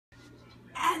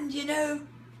And you know,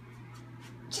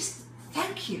 just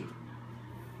thank you.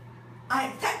 I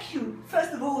thank you,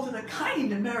 first of all, to the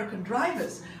kind American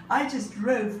drivers. I just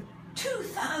drove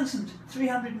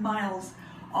 2,300 miles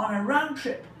on a round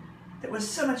trip that was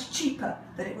so much cheaper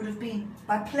than it would have been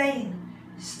by plane,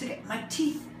 just to get my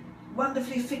teeth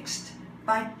wonderfully fixed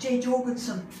by J.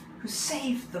 Jorgensen, who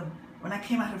saved them when I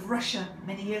came out of Russia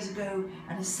many years ago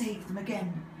and has saved them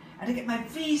again. And to get my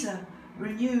visa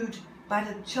renewed by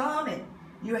the charming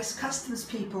US Customs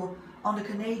people on the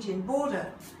Canadian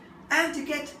border. And to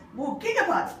get more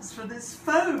gigabytes for this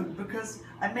phone, because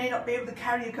I may not be able to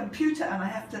carry a computer and I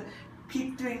have to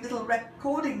keep doing little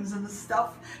recordings and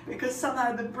stuff, because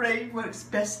somehow the brain works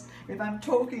best if I'm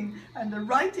talking, and the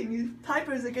writing,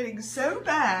 typos are getting so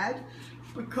bad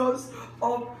because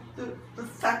of the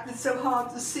fact that it's so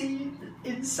hard to see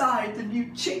inside the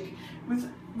new chick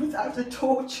without a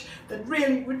torch, that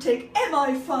really would take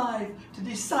MI5 to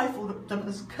decipher them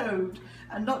as code,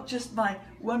 and not just my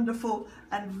wonderful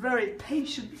and very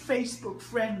patient Facebook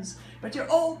friends, but you're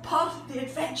all part of the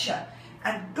adventure.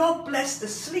 And God bless the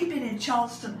sleeping in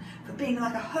Charleston for being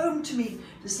like a home to me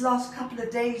this last couple of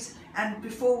days and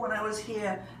before when I was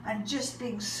here, and just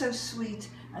being so sweet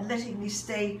and letting me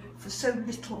stay for so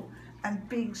little and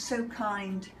being so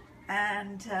kind.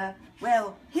 And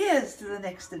well, here's to the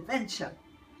next adventure.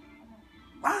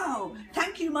 Wow,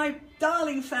 thank you my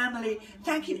darling family,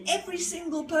 thank you every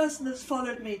single person that's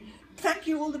followed me, thank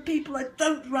you all the people I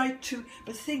don't write to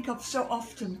but think of so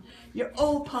often. You're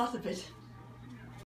all part of it.